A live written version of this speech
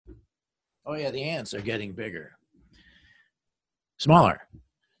Oh yeah, the ants are getting bigger, smaller.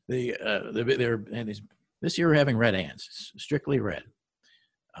 This year we're having red ants, strictly red.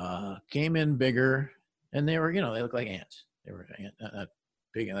 Came in bigger, and they were, they look like ants. They were not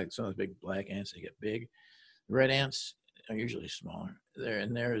big, like some of those big black ants. They get big. The red ants are usually smaller.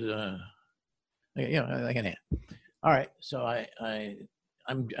 There's like an ant. All right, so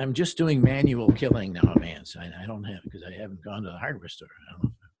I'm just doing manual killing now of ants. I don't have, because I haven't gone to the hardware store. I don't know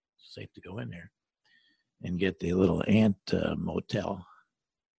if it's safe to go in there and get the little ant motel.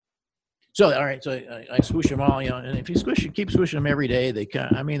 So, all right, so I squish them all, and if you keep squishing them every day,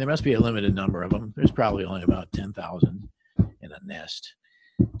 there must be a limited number of them. There's probably only about 10,000 in a nest.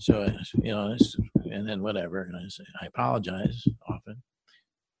 So, and then whatever. And I apologize often.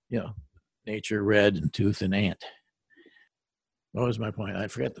 Nature, red, and tooth, and ant. What was my point? I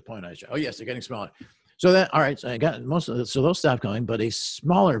forget the point. Oh, yes, they're getting smaller. So all right, so I got most of it. So those stopped going, but a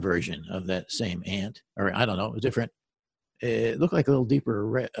smaller version of that same ant, or I don't know, different. It looked like a little deeper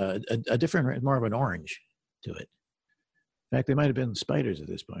red, a different, more of an orange to it. In fact, they might have been spiders at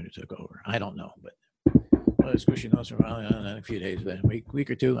this point who took over. I don't know, but I was squishing those for a while, and a few days, a week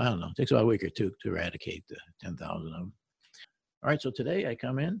or two. I don't know. It takes about a week or two to eradicate the 10,000 of them. All right, so today I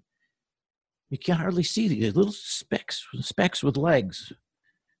come in. You can't hardly see these little specks with legs.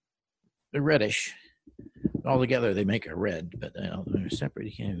 They're reddish. All together, they make a red, but they're separate.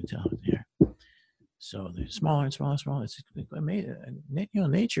 You can't even tell it there. So they're smaller and smaller and smaller. It's amazing.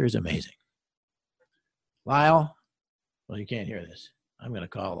 Nature is amazing. Lyle, well, you can't hear this. I'm going to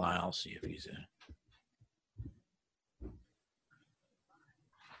call Lyle, see if he's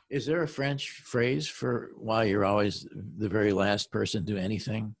Is there a French phrase for why you're always the very last person to do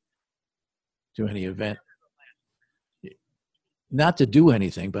anything, to any event? Not to do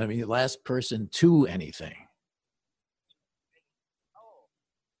anything, but I mean, the last person to anything.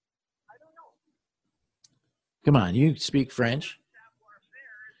 Come on, you speak French.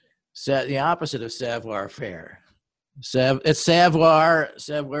 The opposite of savoir faire. It's savoir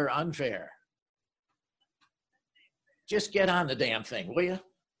unfair. Just get on the damn thing, will you?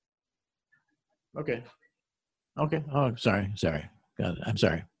 Okay. Oh, sorry. God, I'm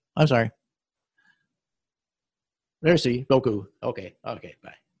sorry. Merci beaucoup. Okay.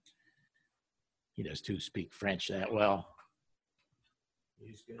 Bye. He does too speak French that well.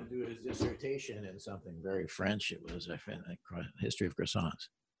 He's going to do his dissertation in something very French. It was, history of croissants.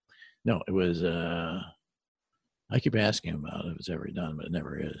 No, it was, I keep asking him about it if it's ever done, but it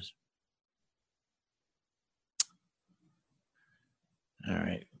never is. All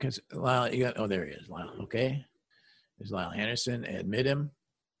right, because Lyle, there he is, Lyle, okay. There's Lyle Anderson, admit him.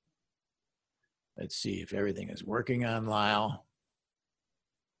 Let's see if everything is working on Lyle.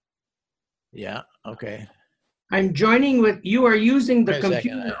 Yeah, okay. I'm joining with, you are using the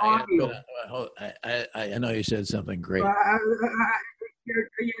computer audio. I know you said something great. You're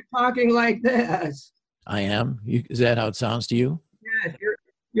talking like this. I am? Is that how it sounds to you? Yes,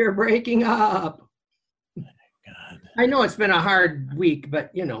 you're breaking up. God. I know it's been a hard week,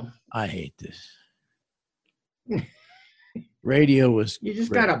 but I hate this. Radio was... You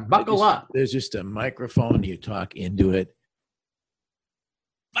just got to buckle up. There's just a microphone, you talk into it.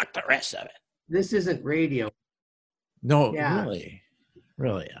 Fuck the rest of it. This isn't radio. No, yeah.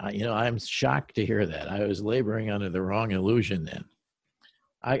 Really. I'm shocked to hear that. I was laboring under the wrong illusion then.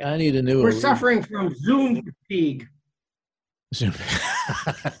 I need a new... We're suffering from Zoom fatigue.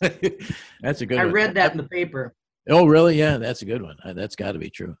 That's a good one. I read that in the paper. Oh, really? Yeah, that's a good one. That's got to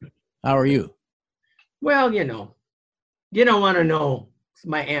be true. How are you? Well, you don't want to know,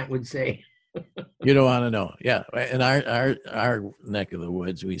 my aunt would say. You don't want to know. Yeah. In our neck of the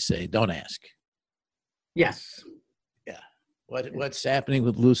woods, we say, don't ask. Yes. Yeah. What's happening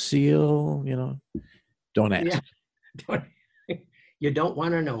with Lucille? Don't ask. Yeah. You don't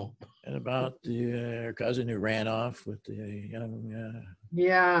want to know. And about her cousin who ran off with the young...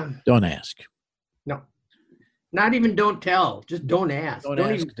 yeah. Don't ask. No. Not even don't tell. Just don't ask.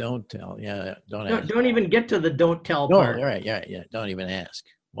 Don't tell. Yeah, don't ask. Don't even get to the don't tell part. No, right, yeah. Don't even ask.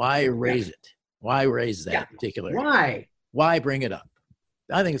 Why raise it? Why raise that particular? Why bring it up?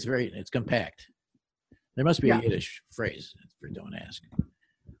 I think it's compact. There must be a Yiddish phrase for don't ask.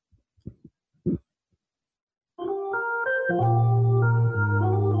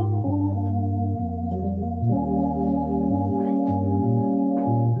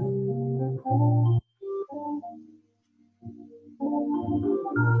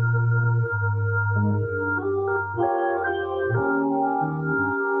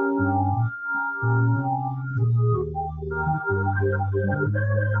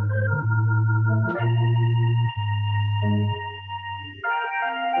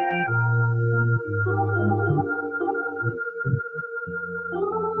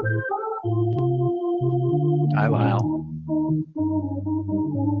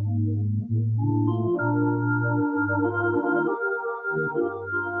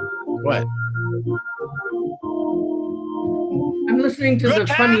 What? I'm listening to Good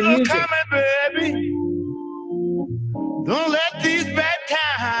the funny times are music. coming, baby. Don't let these bad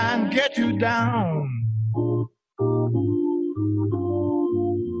times get you down.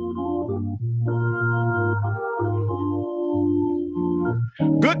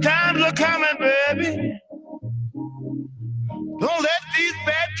 Good times are coming, baby. Don't let these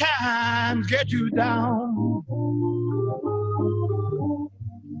bad times get you down.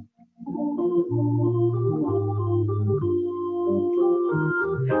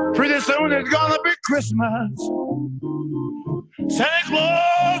 Pretty soon it's gonna be Christmas. Santa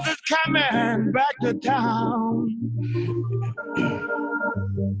Claus is coming back to town.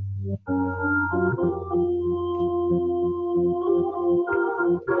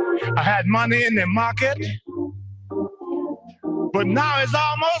 I had money in the market, but now it's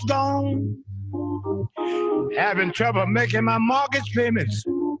almost gone. Having trouble making my mortgage payments.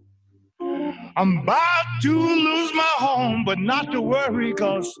 I'm about to lose my home, but not to worry,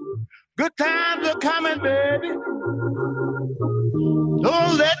 'cause good times are coming, baby.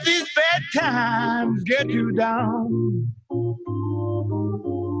 Don't let these bad times get you down.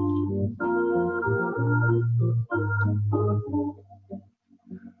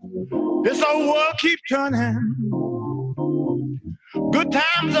 This old world keeps turning. Good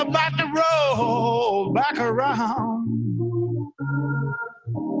times are about to roll back around.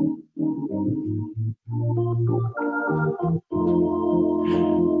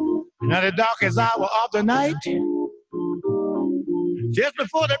 Now the darkest hour of the night, just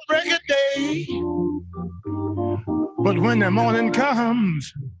before the break of day. But when the morning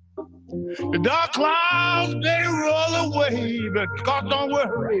comes, the dark clouds, they roll away. But God, don't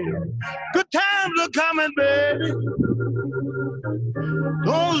worry, good times are coming, baby.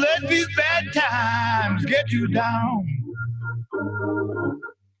 Don't let these bad times get you down.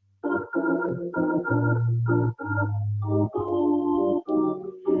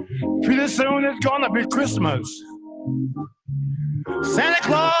 Pretty soon it's gonna be Christmas. Santa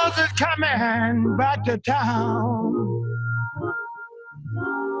Claus is coming back to town.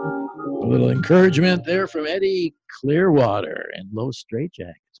 A little encouragement there from Eddie Clearwater and Los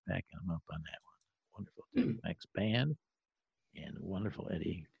Straitjackets backing him up on that one. Wonderful Max band and wonderful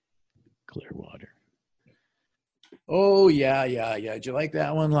Eddie Clearwater. Oh, yeah. Did you like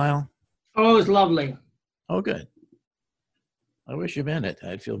that one, Lyle? Oh, it's lovely. Oh, good. I wish you'd been it.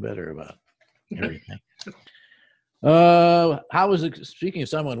 I'd feel better about everything. How was it? Speaking of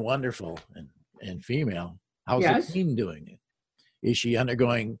someone wonderful and female, how's Yes. the Queen doing? Is she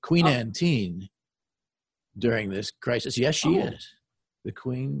undergoing Queen-antine during this crisis? Yes, she is. The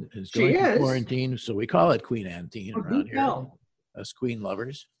Queen is going to quarantine, so we call it Queen-antine around here. No. Us Queen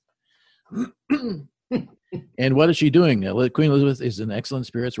lovers. And what is she doing? Queen Elizabeth is in excellent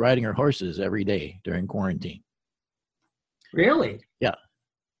spirits, riding her horses every day during quarantine. Really? Yeah.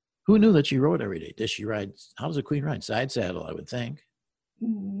 Who knew that she rode every day? Does she ride? How does a queen ride? Side saddle, I would think.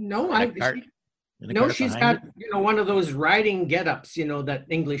 No, she's got one of those riding get-ups, that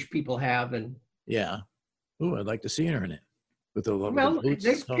English people have, and yeah. Ooh, I'd like to see her in it with the boots.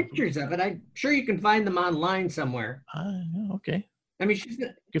 There's pictures of it. I'm sure you can find them online somewhere. Okay. I mean, she's you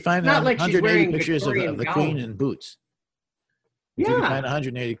can find not like she's 180 wearing pictures of the Victorian Queen gown. in boots. Yeah. If you can find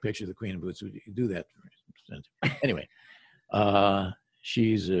 180 pictures of the Queen in boots, you can do that. Anyway,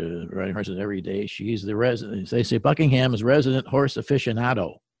 she's riding horses every day. She's the resident. They say Buckingham's resident horse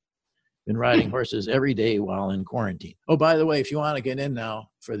aficionado. Been riding horses every day while in quarantine. Oh, by the way, if you want to get in now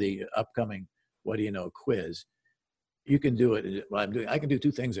for the upcoming What Do You Know quiz, you can do it. What I'm doing, I can do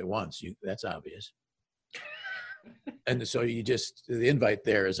two things at once. That's obvious. And so the invite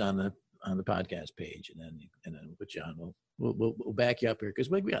there is on the podcast page, and then we'll put you on. We'll back you up here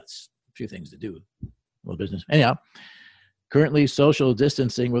because we got a few things to do. A little business. Anyhow, currently social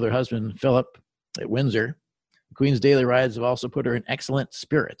distancing with her husband Philip at Windsor. The Queen's daily rides have also put her in excellent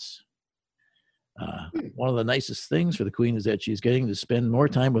spirits. One of the nicest things for the Queen is that she's getting to spend more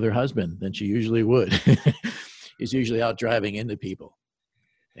time with her husband than she usually would. He's usually out driving into people.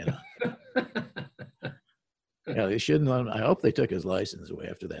 Yeah, they shouldn't. I hope they took his license away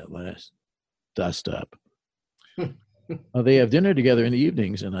after that last dust up. They have dinner together in the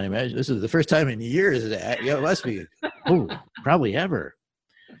evenings, and I imagine this is the first time in years that it must be, probably ever.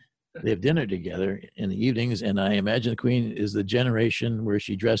 They have dinner together in the evenings, and I imagine the Queen is the generation where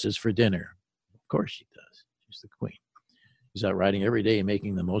she dresses for dinner. Of course she does. She's the Queen. She's out riding every day and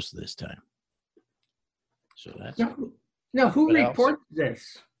making the most of this time. So that's now who reported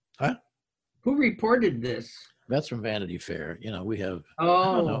this? Huh? Who reported this? That's from Vanity Fair. We have.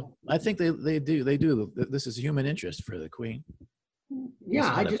 Oh, I don't know. I think they do. They do. This is human interest for the Queen.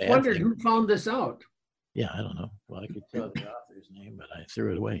 Yeah, I just wondered who found this out. Yeah, I don't know. Well, I could tell the author's name, but I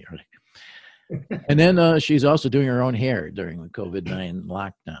threw it away already. And then she's also doing her own hair during the COVID-19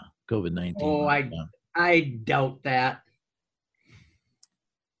 lockdown. COVID-19. Oh, lockdown. I doubt that.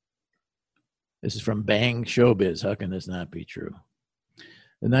 This is from Bang Showbiz. How can this not be true?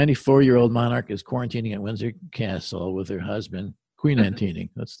 The 94-year-old monarch is quarantining at Windsor Castle with her husband, Queen Antining.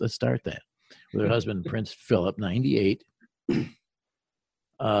 Let's start that. With her husband, Prince Philip, 98,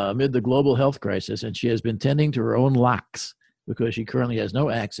 amid the global health crisis, and she has been tending to her own locks because she currently has no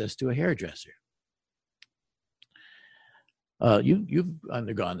access to a hairdresser. You've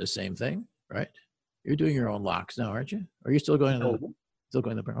undergone the same thing, right? You're doing your own locks now, aren't you? Are you still going to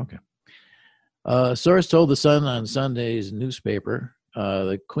the okay. Source told The Sun on Sunday's newspaper,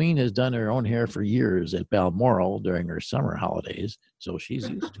 the Queen has done her own hair for years at Balmoral during her summer holidays, so she's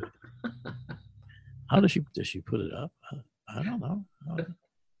used to it. How does she put it up? I don't know.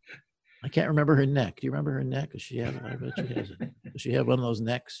 I can't remember her neck. Do you remember her neck? Does she have? I bet she has it. Does she have one of those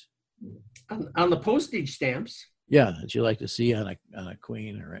necks? On the postage stamps. Yeah, that you like to see on a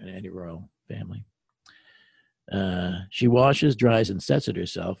queen or any royal family. She washes, dries, and sets it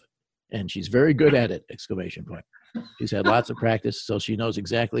herself, and she's very good at it! Exclamation point. She's had lots of practice, so she knows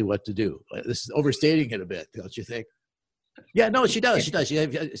exactly what to do. This is overstating it a bit, don't you think? Yeah, no, she does. She does. She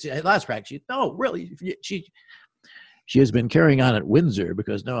had lots of practice. No, really, she has been carrying on at Windsor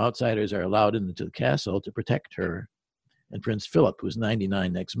because no outsiders are allowed into the castle to protect her and Prince Philip, who's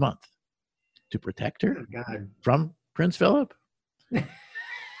 99 next month. To protect her from Prince Philip?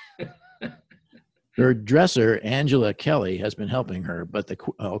 Her dresser, Angela Kelly, has been helping her, but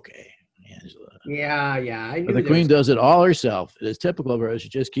Angela. Yeah, I knew but the Queen does it all herself. It is typical of her. She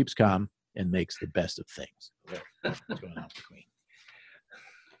just keeps calm and makes the best of things. What's going on with the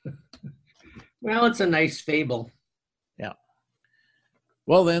Queen? Well, it's a nice fable. Yeah.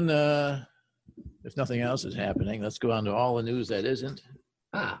 Well, then, if nothing else is happening, let's go on to all the news that isn't.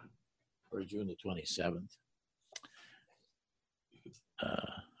 For June the 27th.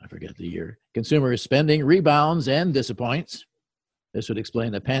 I forget the year. Consumer spending rebounds and disappoints. This would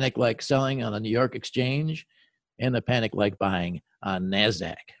explain the panic-like selling on the New York Exchange and the panic-like buying on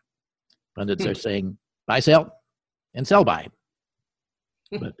NASDAQ. Pundits are saying buy, sell, and sell, buy.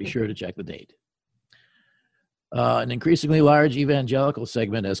 But be sure to check the date. An increasingly large evangelical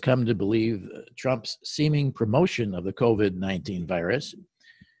segment has come to believe Trump's seeming promotion of the COVID-19 virus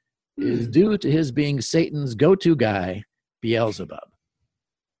is due to his being Satan's go-to guy, Beelzebub.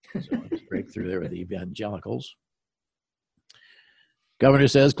 So let's break through there with the evangelicals. Governor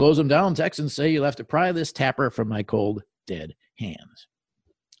says, close them down. Texans say you'll have to pry this tapper from my cold, dead hands.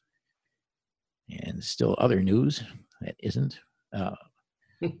 And still other news that isn't.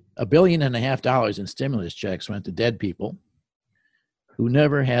 $1.5 billion in stimulus checks went to dead people who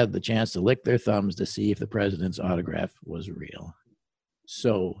never had the chance to lick their thumbs to see if the president's autograph was real.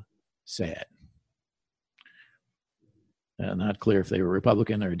 So sad. Not clear if they were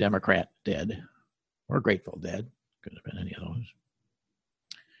Republican or Democrat dead, or Grateful Dead. Could have been any of those.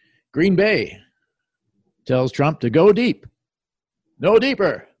 Green Bay tells Trump to go deep. No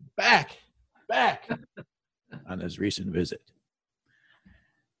deeper. Back. On his recent visit.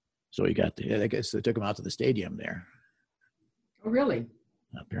 So he got I guess they took him out to the stadium there. Oh, really?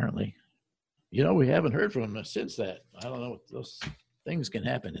 Apparently. We haven't heard from him since that. I don't know. Those things can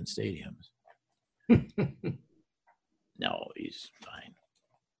happen in stadiums. No, he's fine.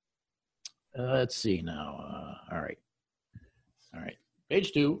 Let's see now. All right.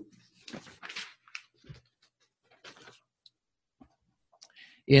 Page 2.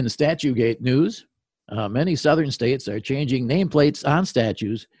 In StatueGate news, many southern states are changing nameplates on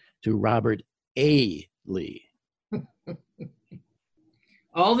statues to Robert A. Lee.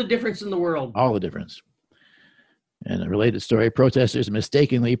 All the difference in the world. All the difference. In a related story, protesters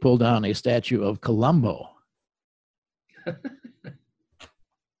mistakenly pulled down a statue of Columbo.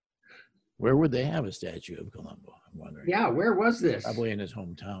 Where would they have a statue of Columbo? I'm wondering. Yeah, where was this? Probably in his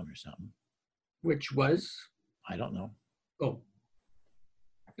hometown or something. Which was? I don't know. Oh.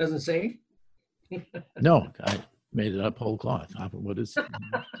 Doesn't say? No, I made it up whole cloth. What is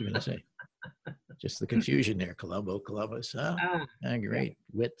he going to say? Just the confusion there. Columbo, Columbus. Great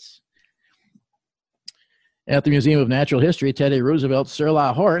wits. At the Museum of Natural History, Teddy Roosevelt's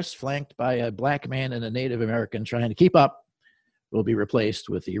Surla horse, flanked by a black man and a Native American trying to keep up, will be replaced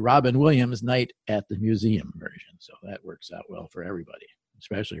with the Robin Williams Night at the Museum version. So that works out well for everybody,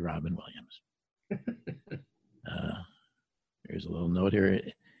 especially Robin Williams. Here's a little note here.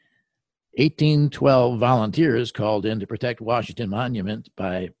 1812 volunteers called in to protect Washington Monument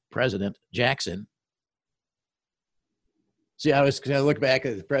by President Jackson See, I look back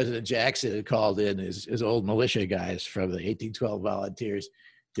at President Jackson had called in his old militia guys from the 1812 Volunteers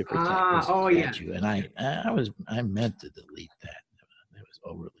to protect this statue, and I meant to delete that. That was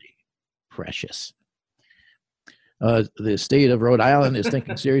overly precious. The state of Rhode Island is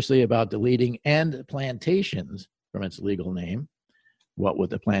thinking seriously about deleting "and plantations" from its legal name. What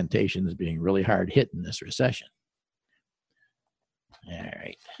with the plantations being really hard hit in this recession. All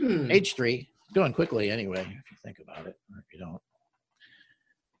right, page 3. Going quickly anyway, if you think about it, or if you don't.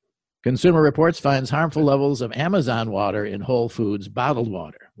 Consumer Reports finds harmful levels of Amazon water in Whole Foods bottled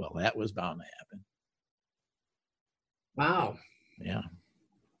water. Well, that was bound to happen. Wow. Yeah.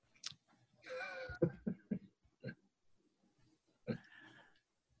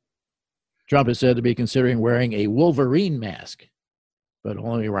 Trump is said to be considering wearing a Wolverine mask, but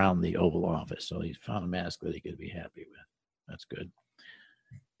only around the Oval Office. So he's found a mask that he could be happy with. That's good.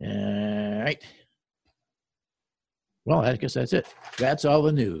 All right. Well, I guess that's it. That's all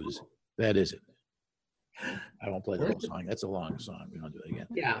the news. That isn't. I won't play the whole song. That's a long song. We don't do it again.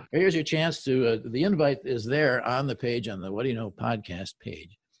 Yeah. Here's your chance to, the invite is there on the page, on the What Do You Know podcast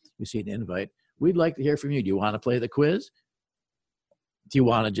page. You see an invite. We'd like to hear from you. Do you want to play the quiz? Do you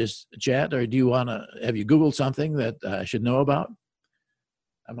want to just chat, or do you want to, have you Googled something that I should know about?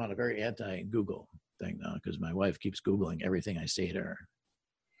 I'm on a very anti-Google thing now because my wife keeps Googling everything I say to her.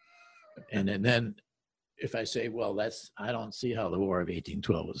 And then if I say, well, I don't see how the War of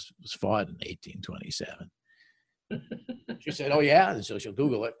 1812 was fought in 1827. She said, oh, yeah. And so she'll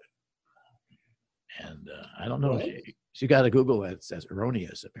Google it. And I don't know. She got a Google that's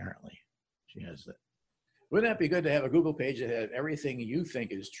erroneous, apparently. She has that. Wouldn't that be good to have a Google page that had everything you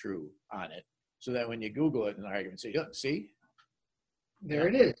think is true on it, so that when you Google it in an argument, say, see? There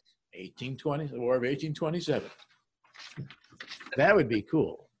it is. 1820, the War of 1827. That would be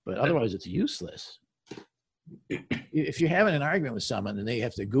cool. But otherwise, it's useless. If you're having an argument with someone and they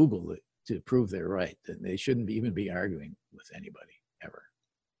have to Google it to prove they're right, then they shouldn't even be arguing with anybody ever.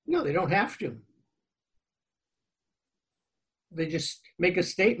 No, they don't have to. They just make a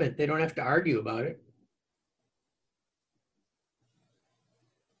statement. They don't have to argue about it.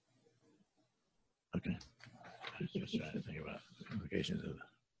 Okay. I was just trying to think about the implications of it.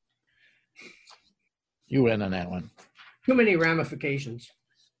 You win on that one. Too many ramifications.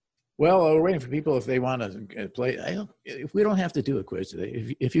 Well, we're waiting for people if they want to play. If we don't have to do a quiz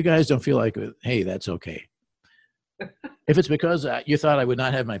today, if you guys don't feel like it, hey, that's okay. If it's because you thought I would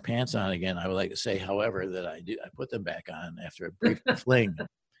not have my pants on again, I would like to say, however, that I put them back on after a brief fling.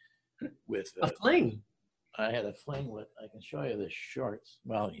 With a fling. I had a fling with. I can show you the shorts.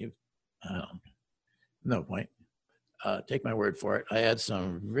 Well, no point. Take my word for it. I had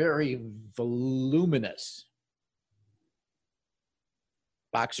some very voluminous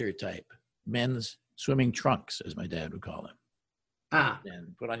boxer type men's swimming trunks, as my dad would call them.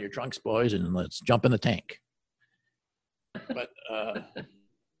 And put on your trunks, boys, and let's jump in the tank. But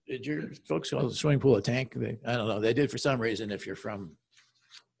did your folks call the swimming pool a tank? I don't know. They did for some reason if you're from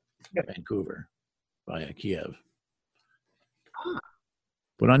Vancouver via Kiev.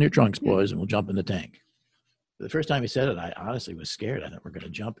 Put on your trunks, boys, and we'll jump in the tank. The first time he said it, I honestly was scared. I thought we're going to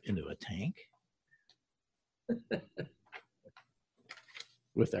jump into a tank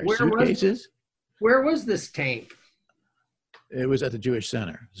with our suitcases. Where was this tank? It was at the Jewish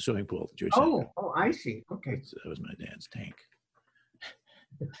Center, the swimming pool. The Jewish Center. Oh, I see. Okay. That was my dad's tank.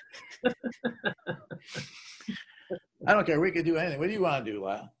 I don't care. We could do anything. What do you want to do,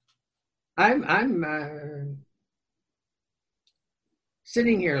 Lyle? I'm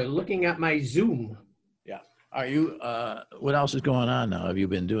sitting here looking at my Zoom. Yeah. Are you, what else is going on now? Have you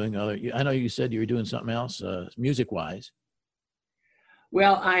been doing I know you said you were doing something else, music-wise.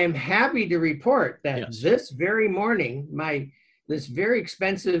 Well, I am happy to report that this very morning, this very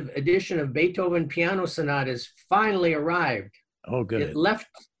expensive edition of Beethoven Piano Sonatas finally arrived. Oh, good. It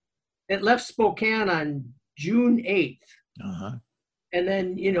left Spokane on June 8th. Uh-huh. And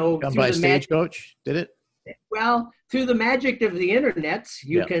then, come by Stagecoach, did it? Well, through the magic of the internets,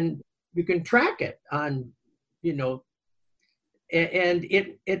 you can track it on, and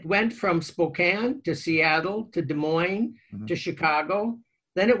it went from Spokane to Seattle to Des Moines to Chicago.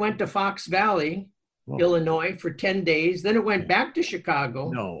 Then it went to Fox Valley, Illinois for 10 days. Then it went back to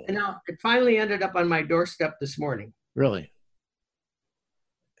Chicago. No. And now it finally ended up on my doorstep this morning. Really?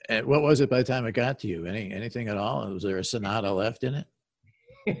 And what was it by the time it got to you? Anything at all? Was there a sonata left in it?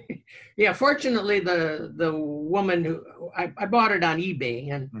 Yeah, fortunately, the woman who I bought it on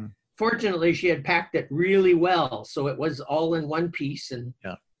eBay, and fortunately she had packed it really well, so it was all in one piece, and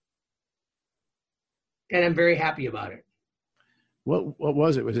I'm very happy about it. What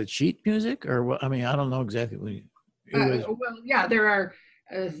was it? Was it sheet music or what? I mean, I don't know exactly what it was well, yeah, there are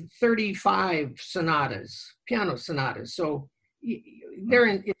 35 sonatas, piano sonatas. So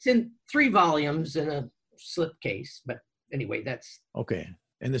it's in 3 volumes in a slipcase. But anyway, that's okay.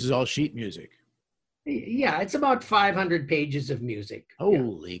 And this is all sheet music. yeah, it's about 500 pages of music.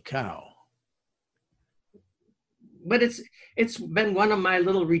 Holy cow! But it's been one of my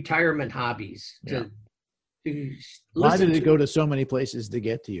little retirement hobbies to Why listen did it to. go to so many places to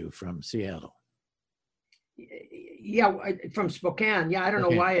get to you from Seattle? Yeah, from Spokane. Yeah, I don't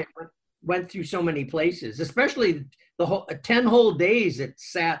know why it went through so many places, especially the whole 10 whole days it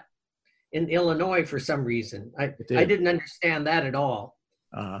sat in Illinois for some reason. I didn't understand that at all.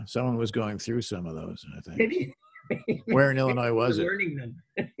 Someone was going through some of those, I think. Where in Illinois was it? Learning them.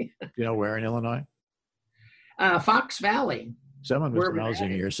 You know where in Illinois? Fox Valley. Someone was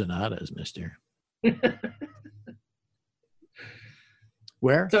browsing your sonatas, mister.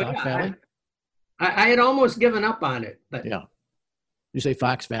 Where? So, Fox Valley? I had almost given up on it. But yeah. You say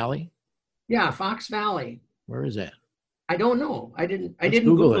Fox Valley? Yeah, Fox Valley. Where is that? I don't know. I didn't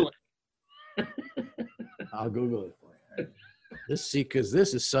Google it. I'll Google it for you. Because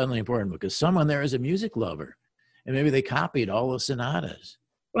this is suddenly important because someone there is a music lover, and maybe they copied all the sonatas.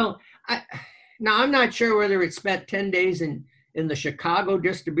 Well, now I'm not sure whether it spent 10 days in the Chicago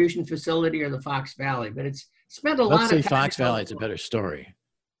distribution facility or the Fox Valley, but it's spent a lot of time. Let's say Fox Valley. It's a better story.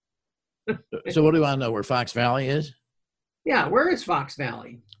 So what do you want to know? Where Fox Valley is? Yeah, where is Fox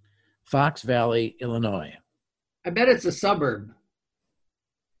Valley? Fox Valley, Illinois. I bet it's a suburb.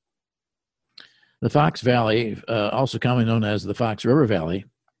 The Fox Valley, also commonly known as the Fox River Valley,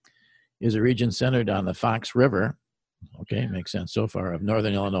 is a region centered on the Fox River, okay, makes sense so far, of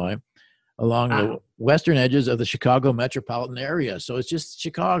northern Illinois, along the western edges of the Chicago metropolitan area. So it's just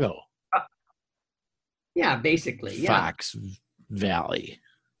Chicago. Yeah, basically. Yeah. Fox Valley.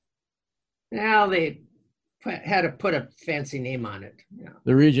 Well, they had to put a fancy name on it. Yeah.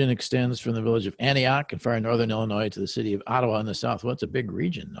 The region extends from the village of Antioch in far northern Illinois to the city of Ottawa in the south. Well, it's a big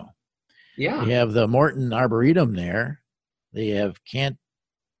region, though. Yeah. You have the Morton Arboretum there. They have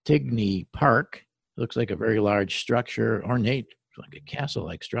Cantigny Park. It looks like a very large structure, ornate, like a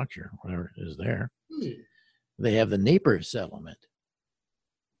castle-like structure, whatever it is there. They have the Napier settlement.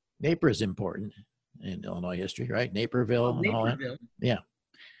 Napier is important in Illinois history, right? Naperville and all that. Yeah.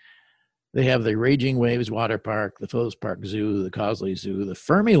 They have the Raging Waves Water Park, the Phillips Park Zoo, the Cosley Zoo, the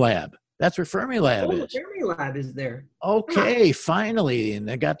Fermi Lab. That's where Fermi Lab is. The Fermi Lab is there. Okay, finally. And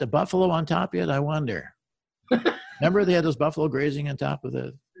they got the buffalo on top yet, I wonder. Remember they had those buffalo grazing on top of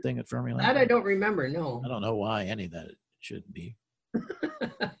the thing at Fermi Lab? That I don't remember, no. I don't know why any of that shouldn't be.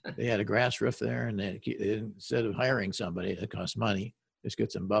 They had a grass roof there, and they instead of hiring somebody that costs money, just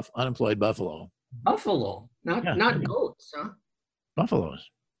get some unemployed buffalo. Buffalo, not goats, huh? Buffaloes.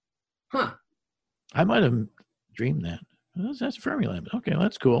 Huh. I might have dreamed that. That's Fermi Lab. Okay, well,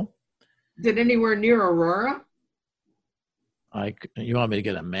 that's cool. Did anywhere near Aurora? You want me to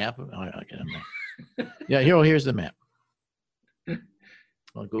get a map? I get a map. Yeah, here's the map.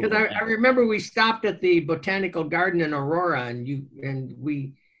 Because I remember we stopped at the botanical garden in Aurora, and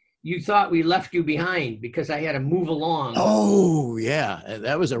you thought we left you behind because I had to move along. Oh yeah,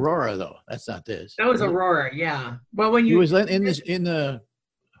 that was Aurora though. That's not this. That was Aurora, yeah. Well, when you was in the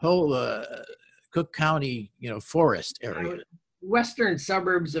whole Cook County, forest area, western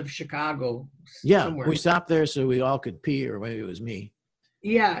suburbs of Chicago. Yeah, somewhere. We stopped there so we all could pee, or maybe it was me.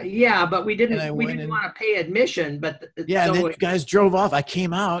 Yeah, but we didn't want to pay admission. But yeah, so and then you guys drove off. I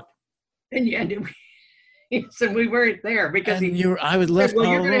came out, and so we weren't there because I was left. Well,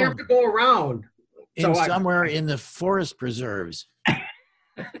 you're going to have to go around somewhere in the forest preserves.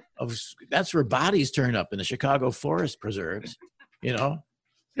 That's where bodies turn up in the Chicago forest preserves.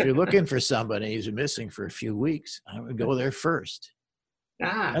 If you're looking for somebody who's missing for a few weeks, I would go there first.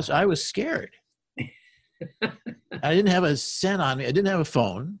 I was scared. I didn't have a cent on me. I didn't have a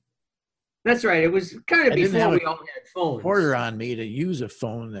phone. That's right. It was kind of before we all had phones. Order on me to use a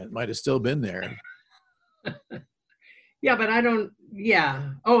phone that might have still been there. Yeah, but I don't.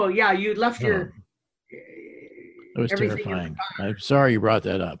 Yeah. Oh, yeah. You left your. It was terrifying. I'm sorry you brought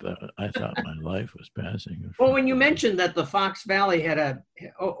that up. I thought my life was passing. Well, when you mentioned that the Fox Valley had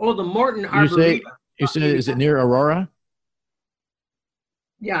the Morton Arboretum. You said, is it near Aurora?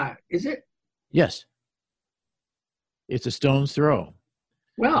 Yeah. Is it? Yes. It's a stone's throw.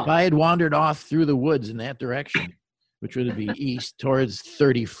 Well, if I had wandered off through the woods in that direction, which would be east towards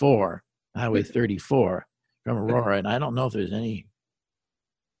 34, Highway 34 from Aurora, and I don't know if there's any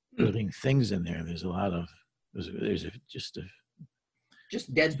living things in there. There's a lot of just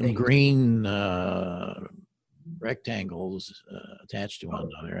dead things. Green rectangles attached to one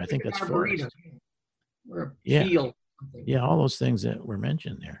another. I think that's forest. Or a field. something. Yeah, all those things that were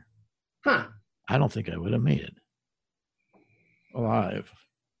mentioned there. Huh. I don't think I would have made it alive.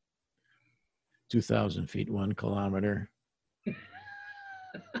 2,000 feet, 1 kilometer.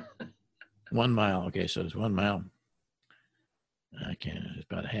 1 mile. Okay, so it's 1 mile. I can't, it's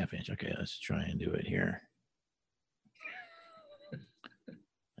about a half inch. Okay, let's try and do it here.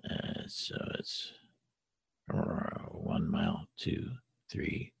 So it's 1 mile, 2,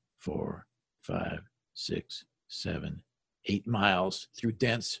 3, 4, 5, 6, 7, 8 miles through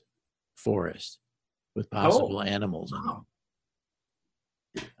dense forest with possible animals in them.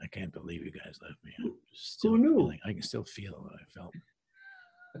 I can't believe you guys left me. I'm just still Who knew? feeling, I can still feel what I felt.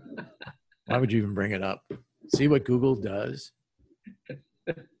 Why would you even bring it up? See what Google does?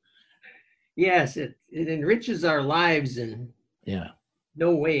 Yes, it enriches our lives in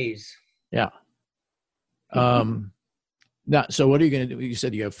no ways. Yeah. Now, so what are you going to do? You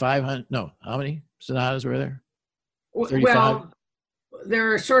said you have 500. No, how many sonatas were there? 35? Well,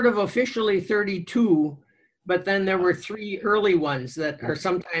 there are sort of officially 32, but then there were 3 early ones that are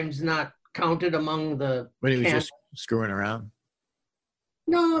sometimes not counted among the. When he was just screwing around.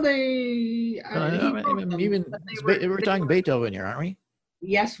 No, they. We're talking Beethoven here, aren't we?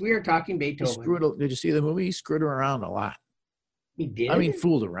 Yes, we are talking Beethoven. Did you see the movie? He screwed around a lot. He did. I mean,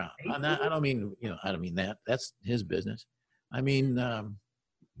 fooled around. I don't mean that. That's his business. I mean,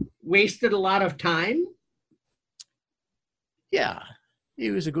 wasted a lot of time. Yeah,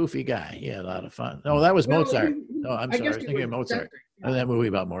 he was a goofy guy. He had a lot of fun. Oh, that was Mozart. No, I'm sorry. I was thinking of Mozart. Oh, that movie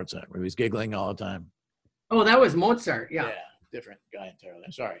about Mozart where he was giggling all the time. Oh, that was Mozart. Yeah. Yeah, different guy entirely.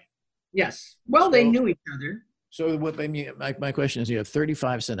 I'm sorry. Yes. Well, they knew each other. So what I mean, my question is, you have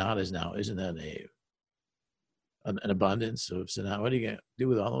 35 sonatas now. Isn't that an abundance of sonatas? What are you going to do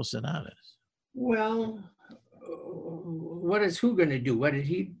with all those sonatas? Well, what is who going to do? What did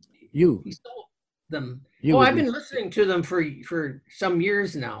he? You. He sold them. I've been listening to them for some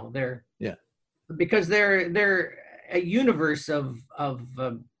years now. Because they're a universe of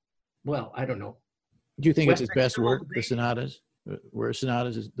well, I don't know. Do you think it's his best work, the sonatas? Were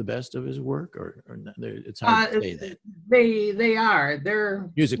sonatas is the best of his work, or it's hard to say that? They are.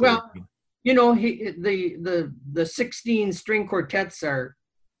 They're musically. Well, you know, the 16 string quartets are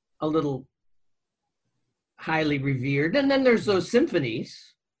a little highly revered, and then there's those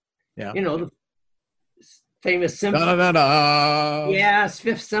symphonies. Yeah. You know, the famous symphony. Yes,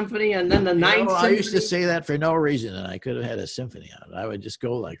 Fifth Symphony, and then the Ninth Symphony. I used to say that for no reason, and I could have had a symphony out. I would just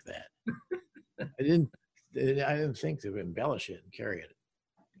go like that. I didn't think to embellish it and carry it.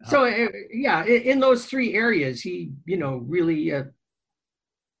 So yeah, in those 3 areas, he really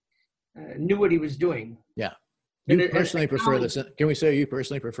knew what he was doing. Yeah. You personally prefer the? Can we say you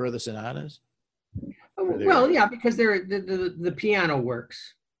personally prefer the sonatas? Well, yeah, because they're the piano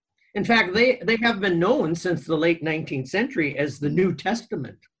works. In fact, they have been known since the late 19th century as the New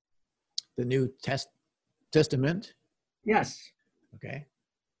Testament. The New Testament? Yes. Okay.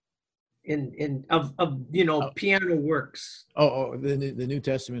 Piano works. The New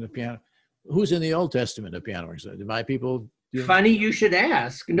Testament of piano. Who's in the Old Testament of piano works? Do my people? Funny you should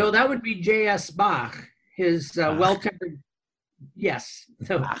ask. No, that would be J.S. Bach. His well-tempered,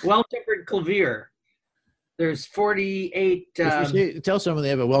 well-tempered clavier. There's 48. Tell someone they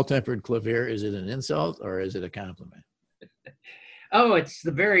have a well-tempered clavier. Is it an insult or is it a compliment? Oh, it's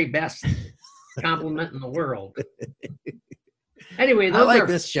the very best compliment in the world. Anyway, I like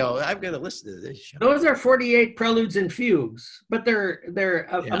this show. I'm going to listen to this show. Those are 48 preludes and fugues, but they're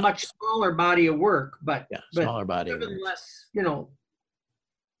a much smaller body of work. But smaller body of work. Nevertheless,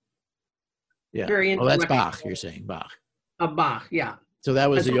 Yeah. Very that's Bach. You're saying Bach. Bach, yeah. So that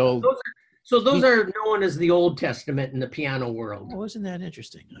was the old. Those are known as the Old Testament in the piano world. Oh, isn't that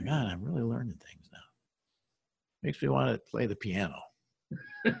interesting? Oh, God, I'm really learning things now. Makes me want to play the piano.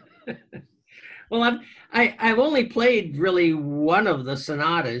 Well, I've only played really one of the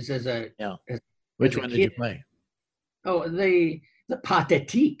sonatas as a. Yeah. Which one did you play? Oh, the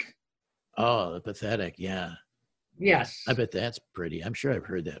Pathétique. Oh, the Pathetic. Yeah. Yes. I bet that's pretty. I'm sure I've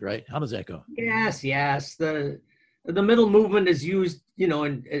heard that. Right? How does that go? Yes. The middle movement is used,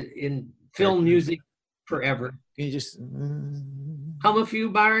 in film music forever. Can you just hum a few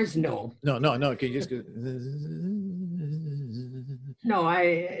bars? No. No. Can you just go?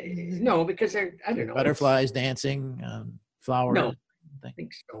 No, because I don't know. Butterflies dancing, flowers. No, I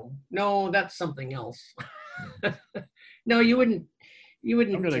think so. No, that's something else. No, you wouldn't.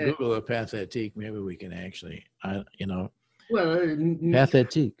 I'm going to Google a Pathétique. Maybe we can actually, Well,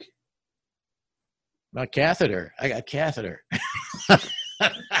 Pathétique. Not catheter. I got catheter.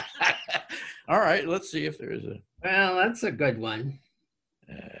 All right, let's see if there's a. Well, that's a good one.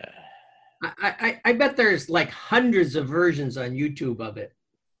 I bet there's like hundreds of versions on YouTube of it,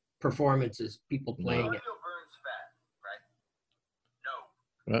 performances, people playing it. Cardio burns fat, right? No.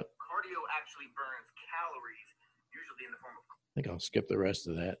 What? Cardio actually burns calories, usually in the form of. I think I'll skip the rest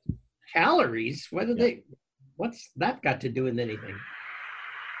of that. Calories? What do they? What's that got to do with anything?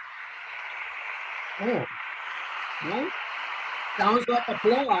 Oh, well, sounds like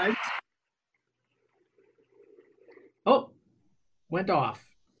applause. Oh, went off.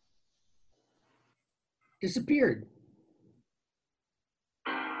 Disappeared.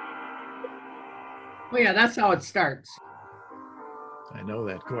 Oh yeah, that's how it starts. I know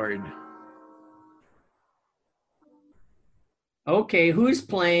that chord. Okay, who's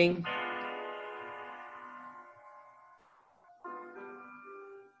playing?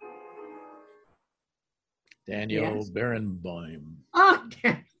 Daniel Barenboim. Oh,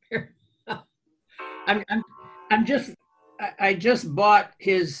 I just bought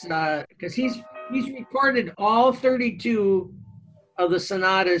his because he's recorded all 32 of the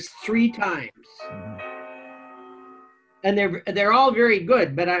sonatas 3 times, and they're all very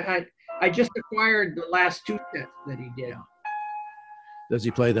good. But I just acquired the last 2 sets that he did. Does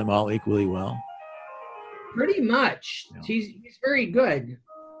he play them all equally well? Pretty much. Yeah. He's very good.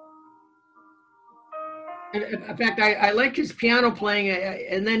 In fact, I like his piano playing,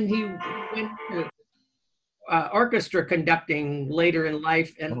 and then he went to orchestra conducting later in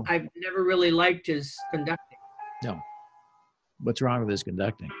life, and I've never really liked his conducting. No. What's wrong with his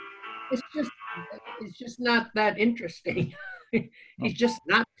conducting? It's just not that interesting. He's just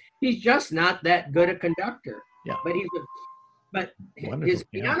not that good a conductor. Yeah. But Wonderful his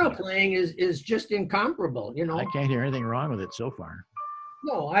piano playing is just incomparable, you know. I can't hear anything wrong with it so far.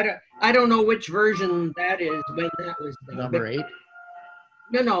 No, I don't know which version that is when that was done. Number 8?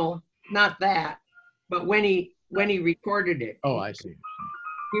 No, not that. But when he recorded it. Oh, I see.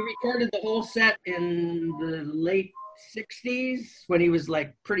 He recorded the whole set in the late 60s when he was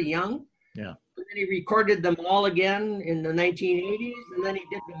like pretty young. Yeah. And then he recorded them all again in the 1980s, and then he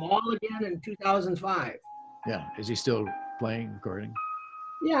did them all again in 2005. Yeah. Is he still playing, recording?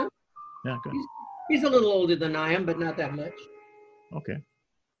 Yeah. Yeah, good. He's a little older than I am, but not that much. Okay.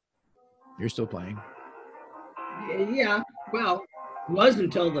 You're still playing? Yeah. Well, was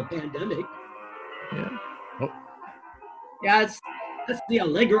until the pandemic. Yeah. Oh. Yeah, that's the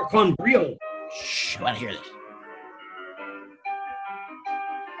Allegro con Brio. Shh, I want to hear this.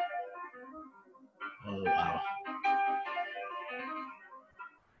 Oh, wow.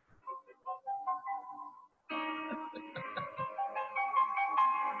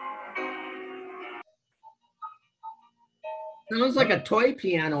 Sounds like a toy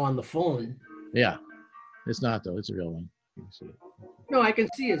piano on the phone. Yeah. It's not, though. It's a real one. You can see it. No, I can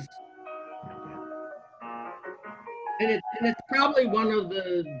see his. And it's probably one of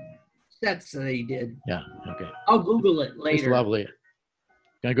the sets that he did. Yeah, okay. I'll Google it later. It's lovely.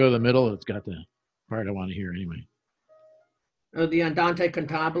 Can I go to the middle? It's got the part I want to hear anyway. Oh, the Andante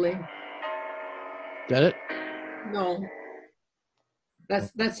Cantabile? Is that it? No.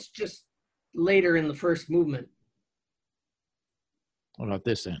 That's just later in the first movement. What about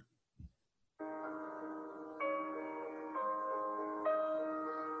this then?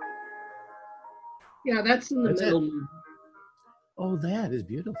 Yeah, that's in the middle. Oh, that is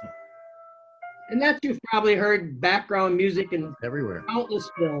beautiful. And that you've probably heard background music in Everywhere. countless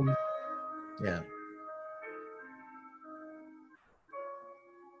films. Yeah.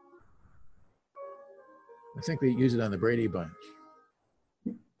 I think they use it on the Brady Bunch.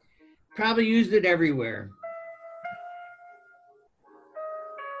 Probably used it everywhere.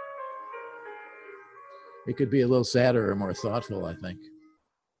 It could be a little sadder or more thoughtful, I think.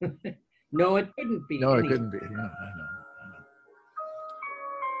 No, it couldn't be. No, it couldn't be. Yeah, I know.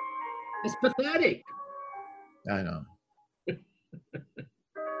 It's pathetic. I know.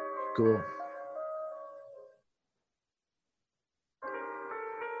 Cool.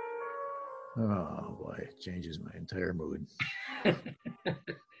 Oh boy, it changes my entire mood. I'm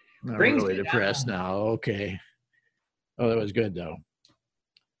Brings really me depressed down. now. Okay. Oh, that was good though.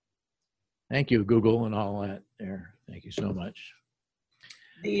 Thank you, Google, and all that there. Thank you so much.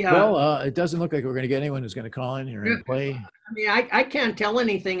 Well, it doesn't look like we're going to get anyone who's going to call in here and play. I mean, I can't tell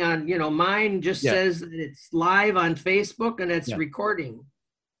anything on, mine just says that it's live on Facebook and it's recording.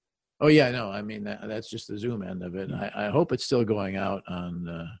 Oh, yeah, no, I mean, that's just the Zoom end of it. I hope it's still going out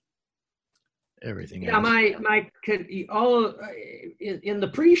on everything else. In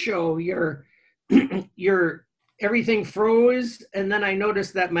the pre-show, your everything froze, and then I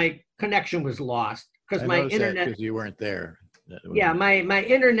noticed that my connection was lost because my internet. Because you weren't there. Yeah, my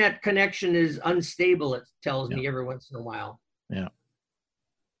internet connection is unstable. It tells me every once in a while. Yeah.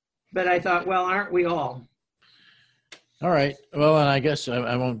 But I thought, well, aren't we all? All right. Well, and I guess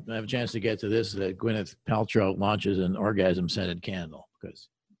I won't have a chance to get to this. That Gwyneth Paltrow launches an orgasm-scented candle because,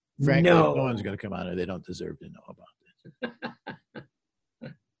 frankly, no one's going to come out of it. They don't deserve to know about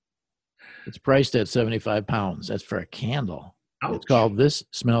this. It's priced at 75 pounds. That's for a candle. Ouch. It's called This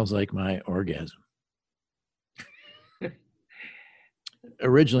Smells Like My Orgasm.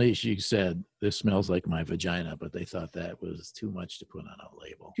 Originally, she said, this smells like my vagina, but they thought that was too much to put on a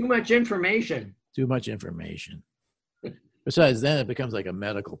label. Too much information. Too much information. Besides, then it becomes like a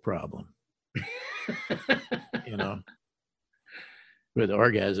medical problem. You know, with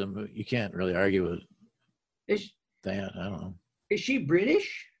orgasm, you can't really argue with that. I don't know. Is she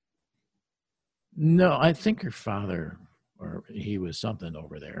British? No, I think her father, or he was something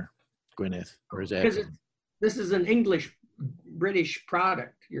over there. Gwyneth, or is that? Because this is an British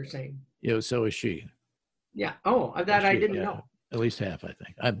product, you're saying? Yeah, so is she. Yeah. Oh, that I didn't know. At least half, I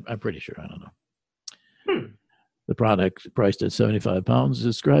think. I'm pretty sure. I don't know. The product, priced at 75 pounds, is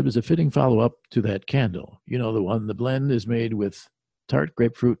described as a fitting follow-up to that candle. You know the one. The blend is made with tart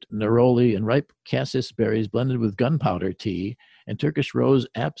grapefruit, neroli, and ripe cassis berries blended with gunpowder tea and Turkish rose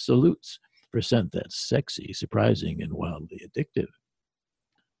absolutes for a scent that's sexy, surprising, and wildly addictive.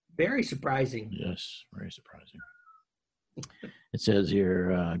 Very surprising. Yes, very surprising. It says here,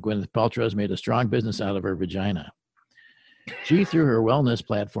 Gwyneth Paltrow has made a strong business out of her vagina. She, through her wellness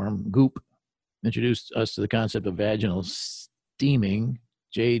platform, Goop, introduced us to the concept of vaginal steaming.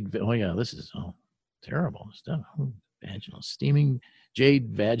 This is terrible stuff. Vaginal steaming, jade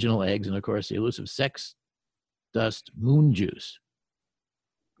vaginal eggs, and of course the elusive sex dust moon juice.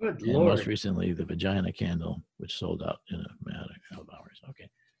 Good and Lord. Most recently, the vagina candle, which sold out in a matter of hours. Okay,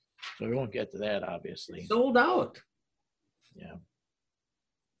 so we won't get to that, obviously. Sold out. Yeah.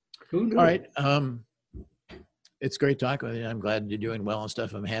 Who knew? All right. It's great talking with you. I'm glad you're doing well and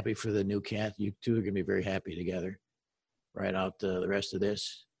stuff. I'm happy for the new cat. You two are going to be very happy together right out the rest of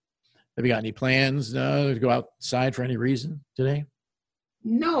this. Have you got any plans to go outside for any reason today?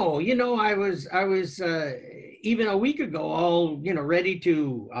 No, I was even a week ago all, ready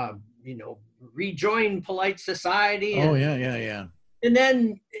to, rejoin polite society. And, yeah. And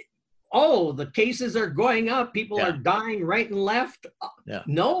then, the cases are going up. People are dying right and left. Yeah.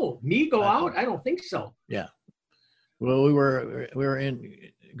 No, me go out? I don't think so. Yeah. Well, we were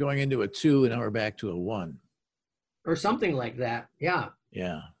going into a 2 and now we're back to a 1. Or something like that. Yeah.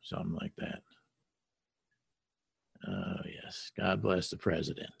 Yeah, something like that. Yes. God bless the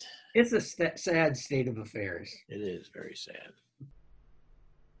president. It's a sad state of affairs. It is very sad.